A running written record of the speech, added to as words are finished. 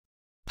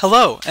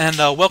Hello, and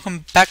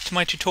welcome back to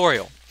my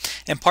tutorial.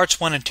 In parts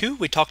 1 and 2,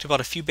 we talked about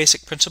a few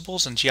basic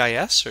principles in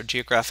GIS, or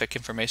Geographic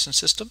Information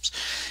Systems,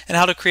 and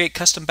how to create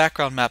custom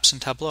background maps in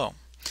Tableau.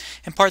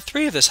 In part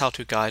 3 of this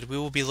how-to guide, we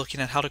will be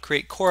looking at how to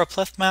create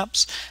Choropleth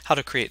maps, how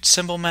to create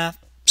symbol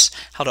maps,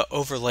 how to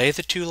overlay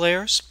the two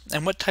layers,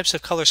 and what types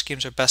of color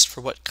schemes are best for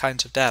what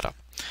kinds of data.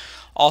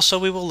 Also,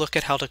 we will look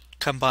at how to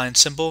combine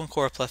symbol and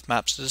Choropleth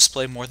maps to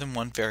display more than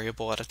one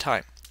variable at a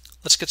time.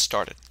 Let's get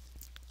started.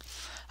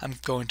 I'm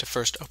going to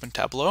first open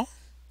Tableau.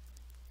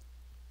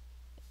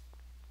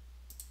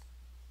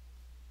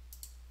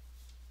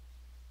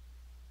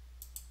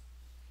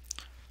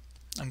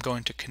 I'm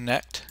going to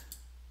connect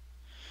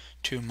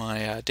to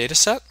my data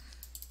set.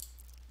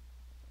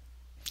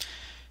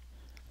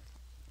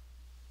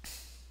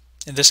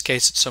 In this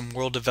case, it's some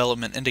World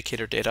Development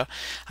Indicator data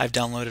I've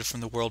downloaded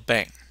from the World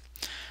Bank.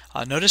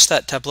 Notice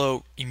that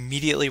Tableau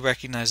immediately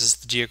recognizes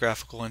the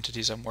geographical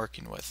entities I'm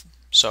working with.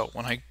 So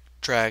when I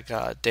drag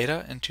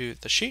data into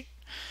the sheet,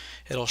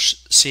 it'll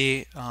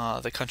see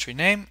the country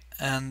name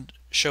and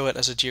show it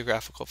as a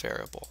geographical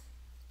variable.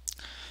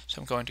 So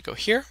I'm going to go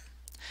here.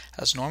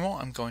 As normal,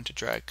 I'm going to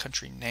drag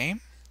country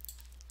name.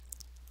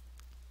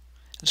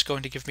 It's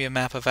going to give me a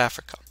map of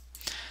Africa.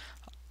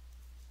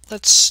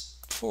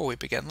 Before we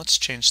begin, let's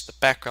change the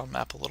background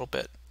map a little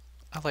bit.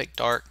 I like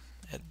dark.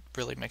 It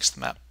really makes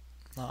the map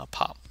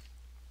pop.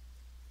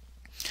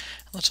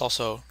 Let's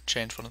also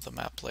change one of the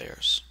map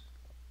layers.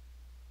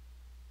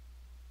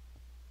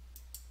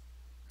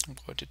 I'm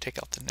going to take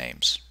out the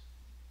names.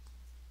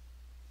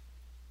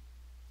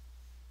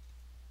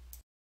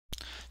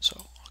 So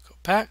I'll go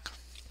back.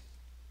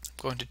 I'm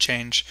going to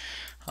change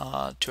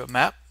to a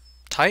map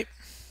type.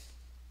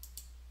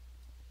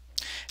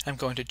 I'm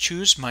going to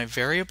choose my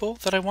variable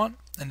that I want.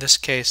 In this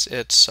case,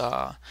 it's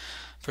cell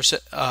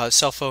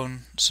phone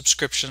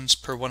subscriptions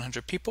per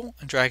 100 people,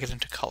 and drag it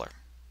into color.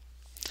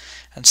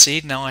 And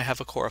see, now I have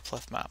a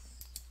Choropleth map.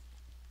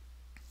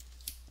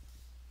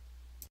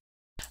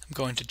 I'm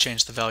going to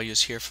change the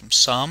values here from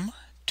sum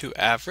to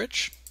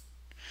average.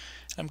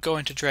 I'm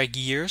going to drag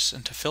years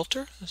into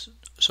filter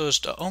so as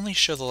to only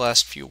show the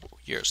last few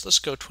years. Let's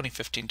go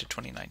 2015 to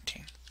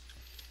 2019.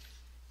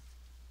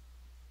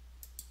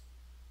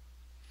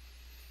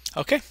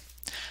 Okay,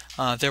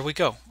 there we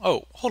go.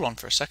 Oh, hold on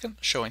for a second.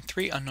 Showing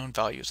 3 unknown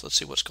values. Let's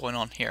see what's going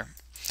on here.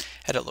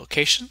 Edit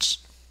locations.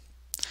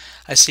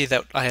 I see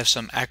that I have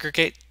some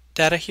aggregate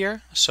data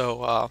here,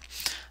 so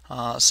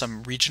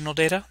some regional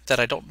data that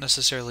I don't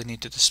necessarily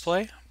need to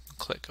display.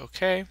 Click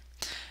OK.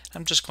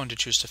 I'm just going to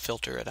choose to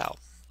filter it out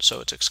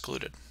so it's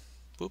excluded.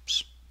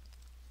 Whoops.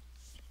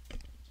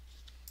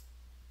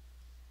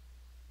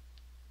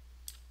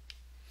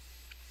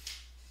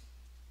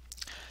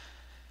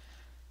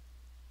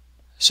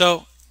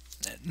 So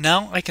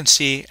now I can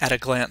see at a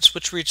glance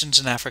which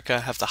regions in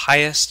Africa have the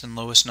highest and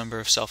lowest number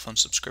of cell phone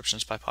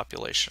subscriptions by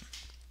population.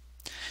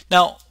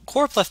 Now,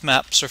 Choropleth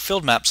maps or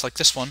field maps like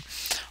this one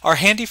are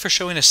handy for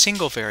showing a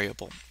single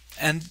variable,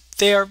 and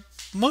they are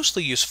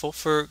mostly useful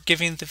for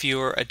giving the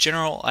viewer a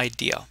general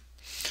idea.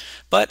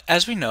 But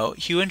as we know,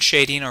 hue and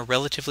shading are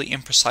relatively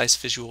imprecise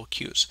visual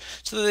cues,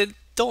 so they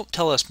don't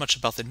tell us much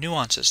about the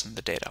nuances in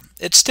the data.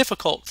 It's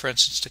difficult, for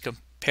instance, to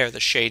compare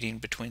the shading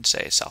between,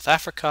 say, South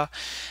Africa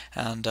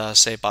and,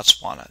 say,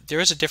 Botswana.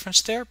 There is a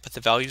difference there, but the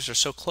values are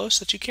so close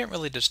that you can't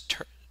really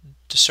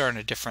discern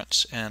a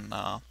difference in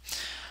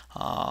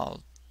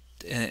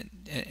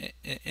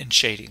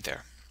shading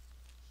there.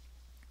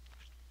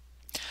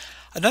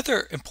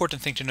 Another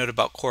important thing to note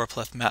about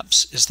Choropleth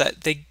maps is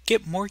that they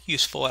get more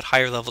useful at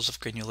higher levels of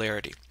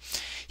granularity.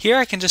 Here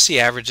I can just see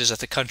averages at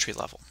the country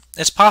level.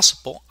 It's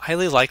possible,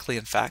 highly likely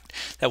in fact,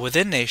 that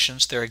within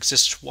nations there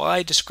exists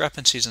wide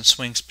discrepancies and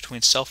swings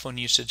between cell phone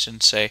usage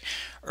in, say,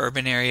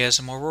 urban areas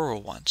and more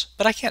rural ones,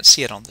 but I can't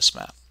see it on this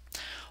map.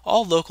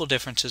 All local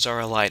differences are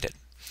elided,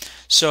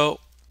 so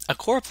a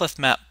Choropleth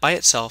map by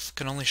itself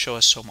can only show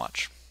us so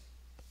much.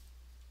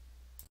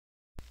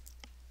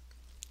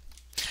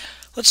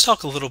 Let's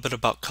talk a little bit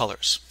about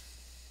colors.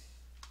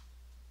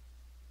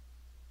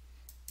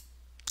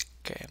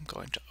 Okay, I'm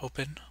going to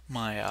open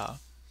my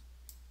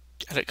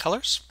edit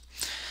colors.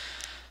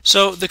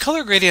 So the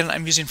color gradient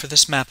I'm using for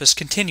this map is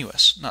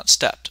continuous, not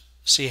stepped.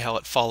 See how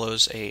it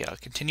follows a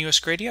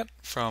continuous gradient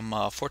from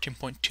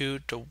 14.2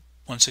 to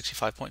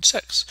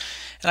 165.6.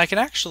 And I can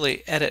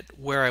actually edit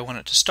where I want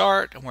it to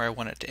start and where I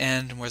want it to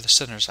end and where the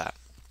center's at.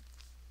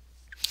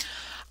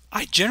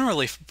 I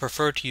generally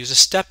prefer to use a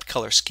stepped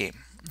color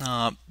scheme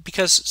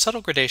because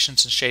subtle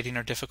gradations and shading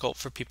are difficult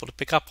for people to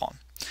pick up on.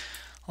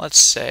 Let's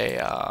say,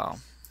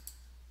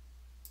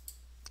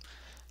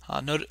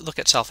 look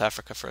at South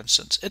Africa for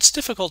instance. It's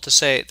difficult to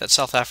say that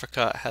South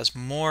Africa has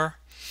more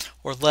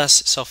or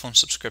less cell phone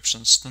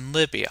subscriptions than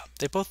Libya.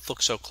 They both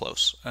look so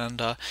close, and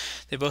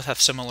they both have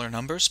similar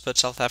numbers, but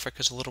South Africa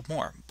is a little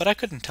more. But I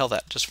couldn't tell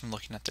that just from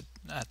looking at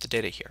the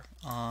data here.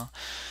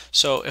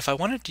 So if I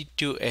wanted to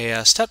do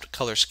a stepped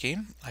color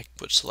scheme, I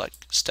would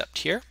select stepped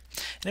here,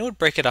 and it would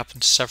break it up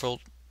into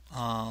several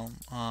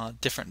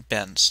different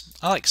bins.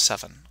 I like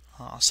 7.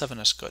 7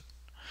 is good.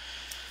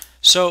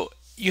 So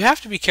You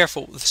have to be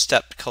careful with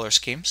stepped color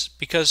schemes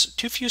because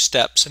too few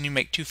steps and you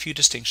make too few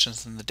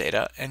distinctions in the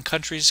data, and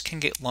countries can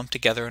get lumped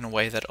together in a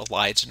way that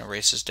elides and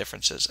erases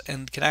differences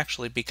and can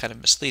actually be kind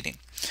of misleading.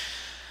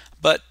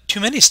 But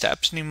too many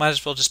steps and you might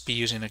as well just be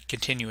using a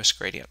continuous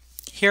gradient.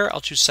 Here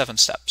I'll choose 7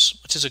 steps,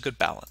 which is a good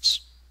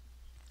balance.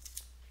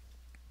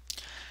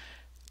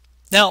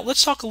 Now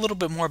let's talk a little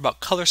bit more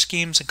about color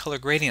schemes and color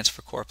gradients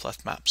for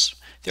choropleth maps.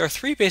 There are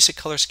 3 basic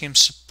color schemes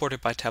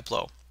supported by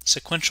Tableau: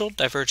 sequential,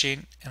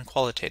 diverging, and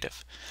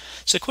qualitative.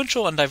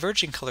 Sequential and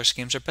diverging color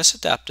schemes are best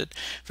adapted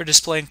for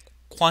displaying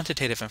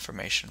quantitative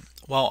information,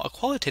 while a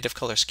qualitative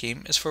color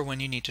scheme is for when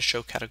you need to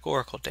show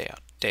categorical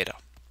data.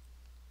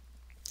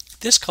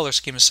 This color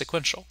scheme is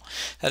sequential,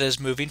 that is,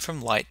 moving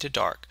from light to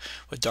dark,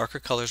 with darker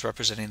colors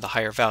representing the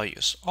higher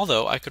values,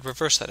 although I could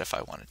reverse that if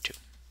I wanted to.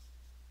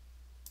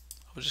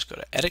 I would just go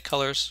to Edit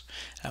Colors,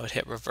 and I would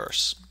hit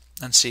Reverse,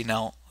 and see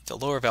now the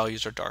lower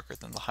values are darker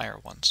than the higher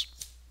ones.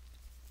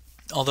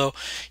 Although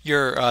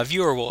your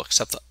viewer will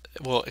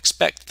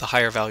expect the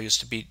higher values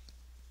to be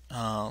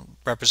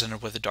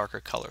represented with the darker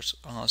colors,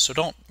 so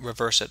don't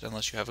reverse it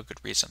unless you have a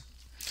good reason.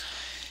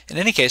 In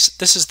any case,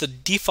 this is the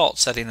default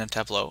setting in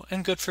Tableau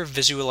and good for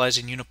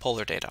visualizing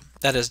unipolar data,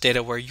 that is,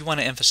 data where you want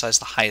to emphasize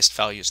the highest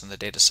values in the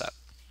data set.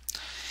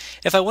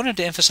 If I wanted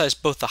to emphasize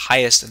both the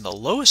highest and the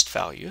lowest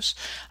values,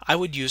 I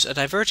would use a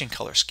diverging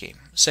color scheme,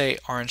 say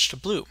orange to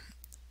blue.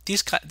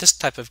 This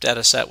type of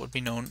data set would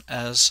be known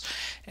as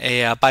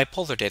a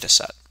bipolar data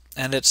set,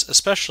 and it's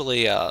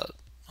especially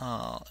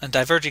and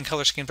diverging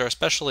color schemes are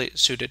especially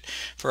suited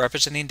for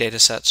representing data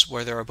sets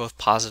where there are both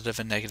positive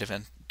and negative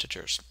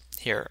integers.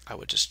 Here I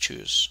would just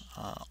choose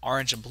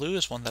orange and blue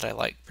is one that I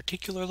like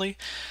particularly.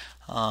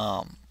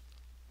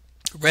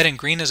 Red and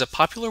green is a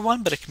popular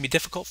one, but it can be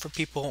difficult for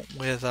people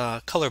with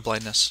color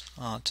blindness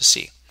to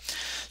see.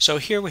 So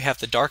here we have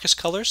the darkest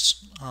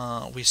colors.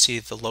 We see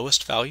the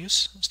lowest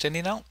values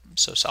standing out.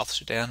 So South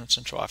Sudan and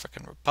Central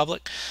African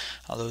Republic,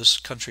 those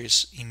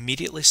countries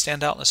immediately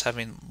stand out as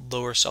having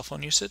lower cell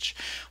phone usage,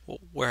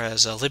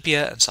 whereas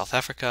Libya and South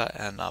Africa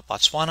and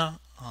Botswana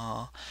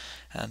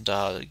and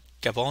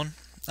Gabon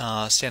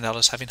stand out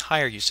as having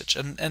higher usage.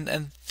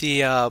 And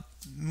the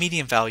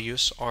median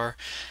values are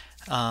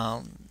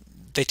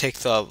they take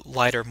the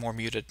lighter, more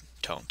muted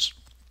tones.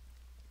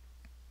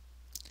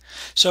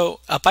 So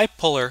a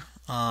bipolar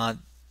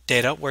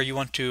data where you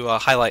want to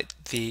highlight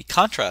the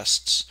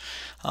contrasts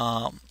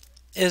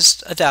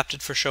is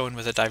adapted for showing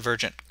with a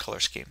divergent color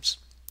schemes.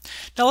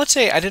 Now let's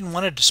say I didn't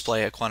want to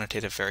display a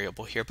quantitative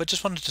variable here, but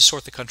just wanted to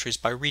sort the countries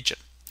by region.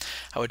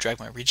 I would drag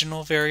my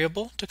regional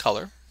variable to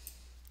color,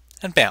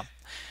 and bam,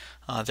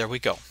 there we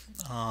go.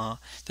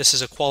 This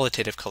is a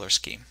qualitative color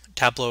scheme.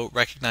 Tableau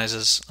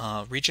recognizes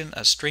region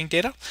as string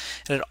data,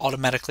 and it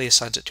automatically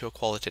assigns it to a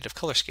qualitative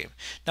color scheme.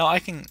 Now I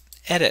can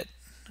edit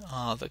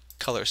the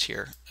colors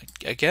here.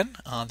 Again,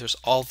 there's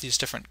all these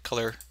different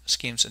color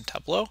schemes in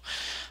Tableau.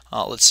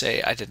 Let's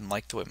say I didn't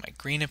like the way my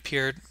green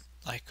appeared.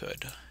 I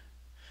could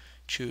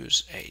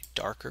choose a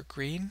darker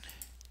green.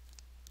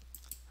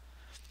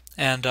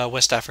 And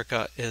West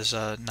Africa is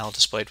now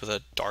displayed with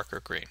a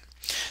darker green.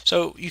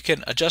 So you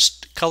can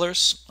adjust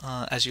colors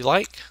as you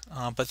like,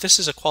 but this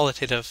is a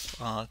qualitative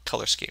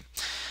color scheme.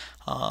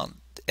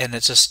 And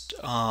it just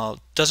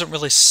doesn't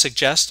really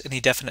suggest any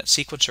definite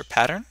sequence or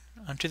pattern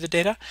to the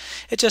data.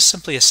 It just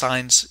simply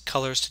assigns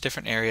colors to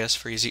different areas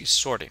for easy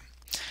sorting.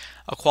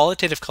 A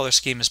qualitative color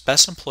scheme is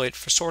best employed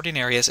for sorting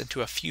areas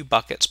into a few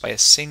buckets by a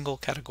single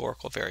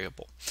categorical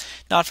variable,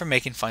 not for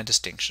making fine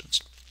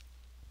distinctions.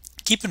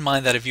 Keep in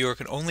mind that a viewer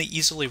can only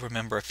easily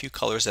remember a few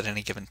colors at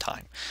any given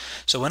time.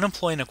 So when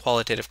employing a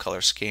qualitative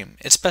color scheme,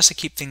 it's best to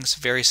keep things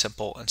very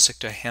simple and stick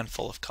to a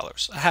handful of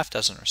colors, a half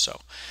dozen or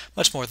so.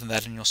 Much more than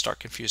that and you'll start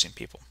confusing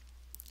people.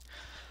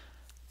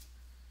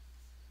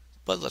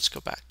 But let's go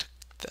back to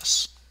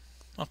this.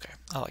 Okay,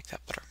 I like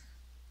that better.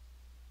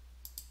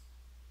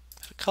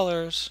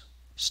 Colors,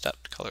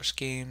 stepped color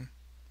scheme,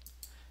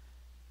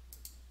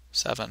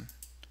 7,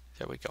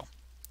 there we go.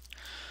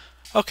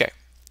 Okay,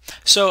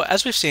 so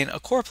as we've seen, a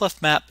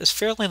choropleth map is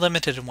fairly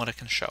limited in what it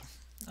can show.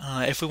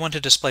 If we want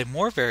to display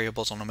more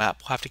variables on a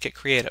map, we'll have to get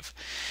creative.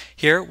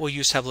 Here we'll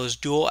use Tableau's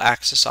dual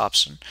axis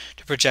option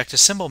to project a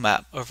symbol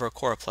map over a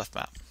choropleth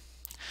map.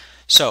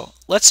 So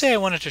let's say I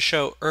wanted to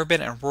show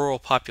urban and rural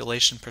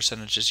population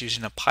percentages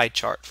using a pie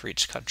chart for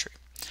each country.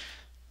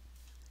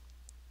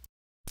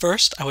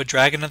 First, I would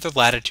drag another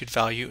latitude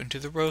value into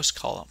the rows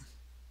column.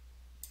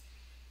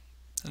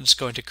 I'm just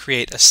going to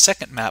create a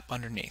second map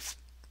underneath.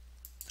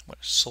 I'm going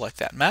to select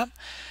that map,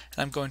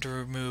 and I'm going to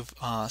remove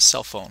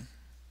cell phone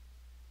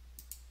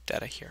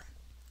data here.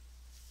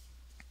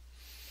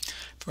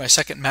 For my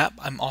second map,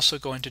 I'm also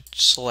going to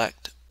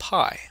select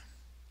pie.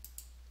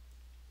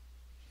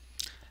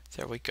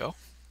 There we go.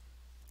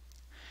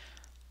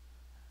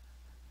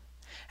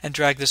 And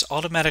drag this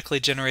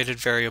automatically generated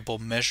variable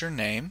measure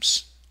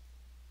names.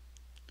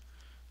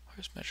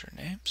 Where's measure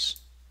names?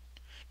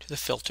 To the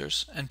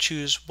filters and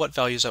choose what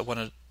values I want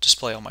to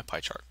display on my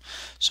pie chart.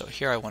 So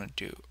here I want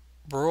to do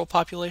rural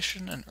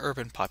population and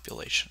urban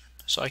population.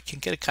 so I can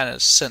get a kind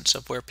of sense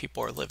of where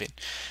people are living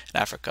in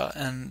Africa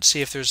and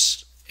see if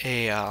there's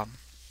a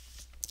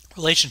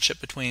relationship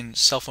between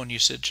cell phone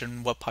usage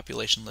and what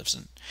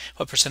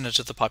percentage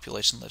of the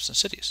population lives in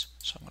cities.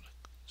 So I'm going to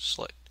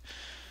select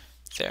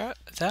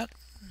that.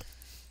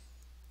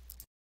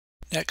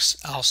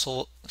 Next, I'll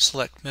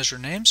select measure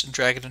names and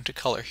drag it into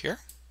color here.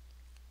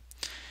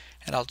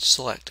 And I'll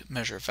select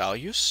measure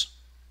values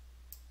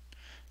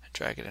and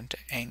drag it into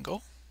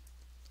angle.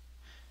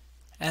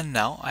 And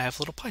now I have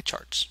little pie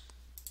charts.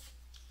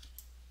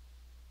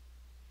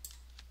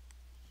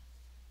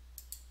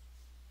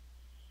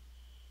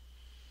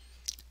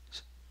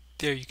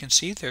 There you can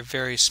see they're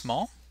very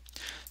small.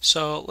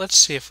 So let's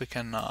see if we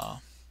can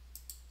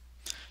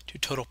do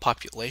total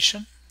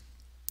population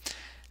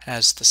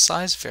as the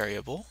size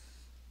variable.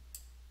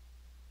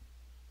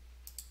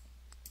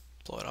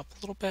 Blow it up a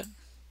little bit.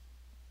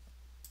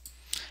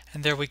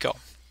 And there we go.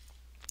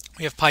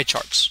 We have pie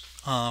charts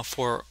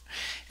for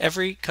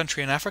every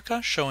country in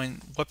Africa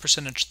showing what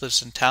percentage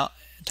lives in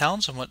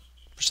towns and what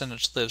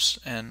percentage lives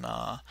in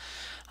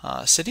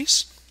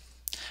cities.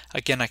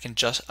 Again, I can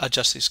just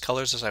adjust these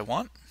colors as I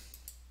want.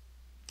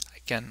 I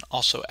can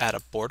also add a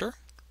border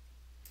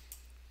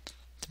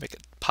to make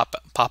it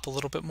pop a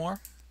little bit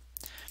more.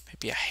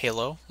 Maybe a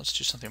halo. Let's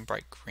do something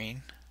bright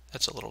green.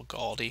 That's a little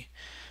gaudy.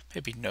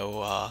 Maybe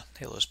no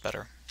halo is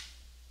better.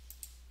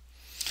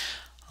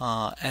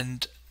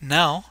 And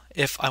now,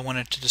 if I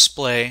wanted to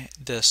display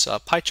this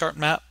pie chart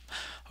map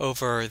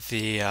over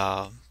the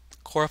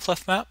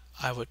Choropleth map,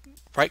 I would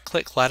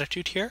right-click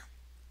latitude here.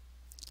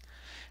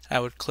 I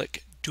would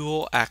click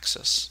dual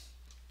axis.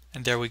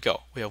 And there we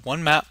go. We have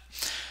one map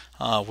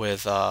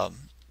with the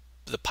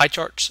pie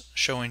charts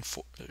showing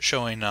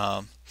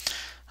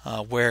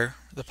where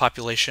the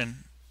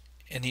population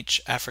in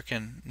each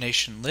African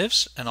nation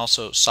lives, and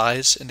also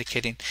size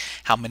indicating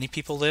how many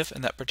people live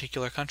in that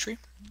particular country.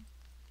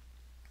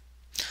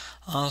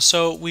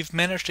 So we've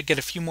managed to get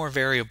a few more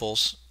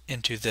variables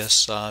into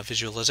this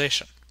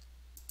visualization.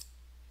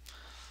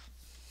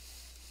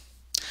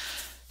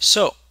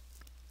 So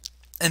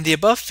in the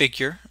above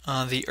figure,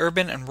 the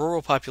urban and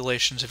rural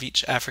populations of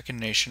each African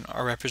nation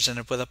are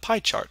represented with a pie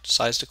chart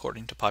sized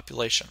according to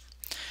population.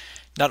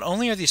 Not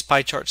only are these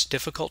pie charts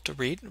difficult to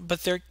read,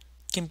 but they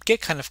can get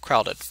kind of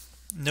crowded.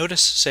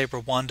 Notice, say,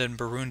 Rwanda and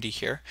Burundi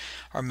here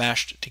are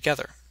mashed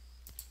together.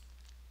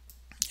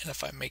 And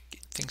if I make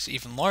things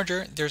even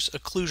larger, there's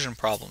occlusion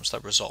problems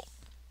that result.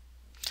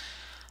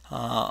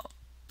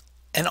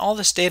 And all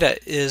this data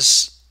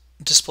is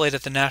displayed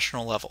at the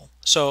national level.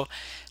 So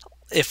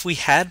if we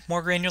had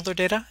more granular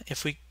data,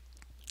 if we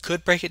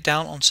could break it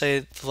down on, say,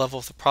 the level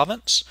of the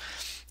province,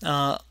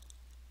 the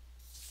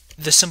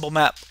symbol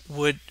map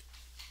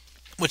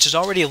which is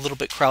already a little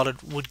bit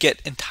crowded, would get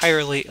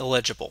entirely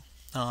illegible.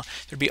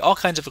 There'd be all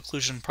kinds of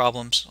occlusion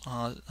problems.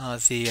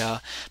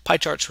 The pie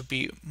charts would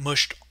be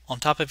mushed on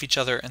top of each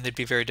other, and they'd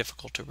be very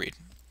difficult to read.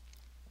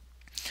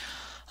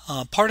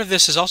 Part of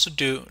this is also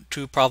due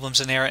to problems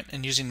inherent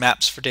in using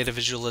maps for data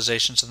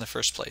visualizations in the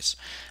first place.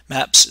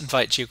 Maps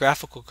invite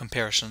geographical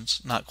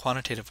comparisons, not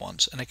quantitative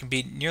ones, and it can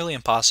be nearly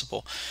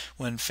impossible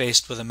when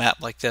faced with a map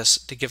like this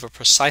to give a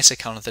precise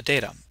account of the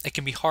data. It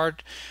can be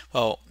hard,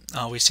 well,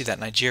 we see that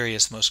Nigeria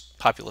is the most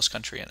populous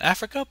country in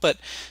Africa, but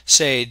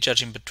say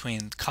judging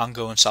between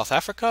Congo and South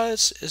Africa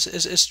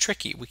is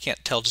tricky. We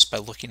can't tell just by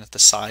looking at the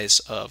size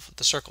of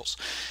the circles.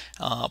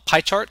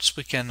 Pie charts,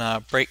 we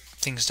can break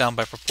things down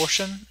by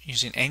proportion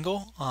using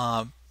angle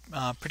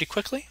pretty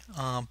quickly,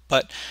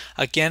 but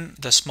again,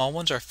 the small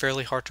ones are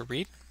fairly hard to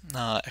read.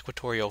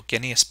 Equatorial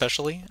Guinea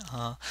especially.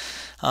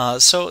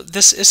 So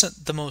this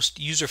isn't the most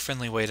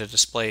user-friendly way to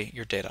display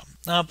your data,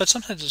 but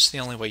sometimes it's the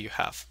only way you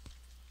have.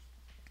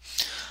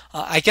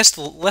 I guess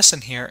the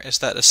lesson here is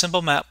that a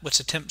symbol map which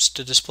attempts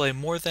to display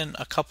more than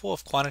a couple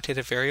of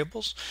quantitative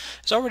variables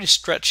is already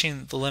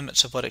stretching the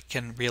limits of what it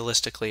can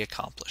realistically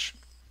accomplish.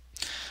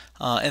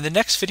 In the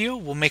next video,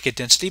 we'll make a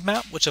density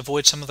map which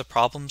avoids some of the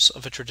problems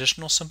of a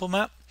traditional symbol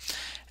map,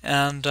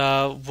 and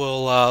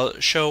we'll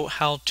show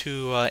how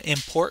to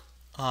import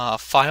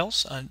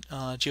files,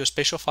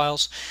 geospatial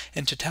files,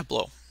 into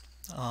Tableau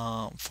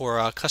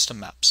for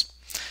custom maps.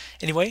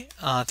 Anyway,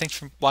 thanks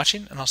for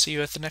watching, and I'll see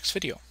you at the next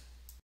video.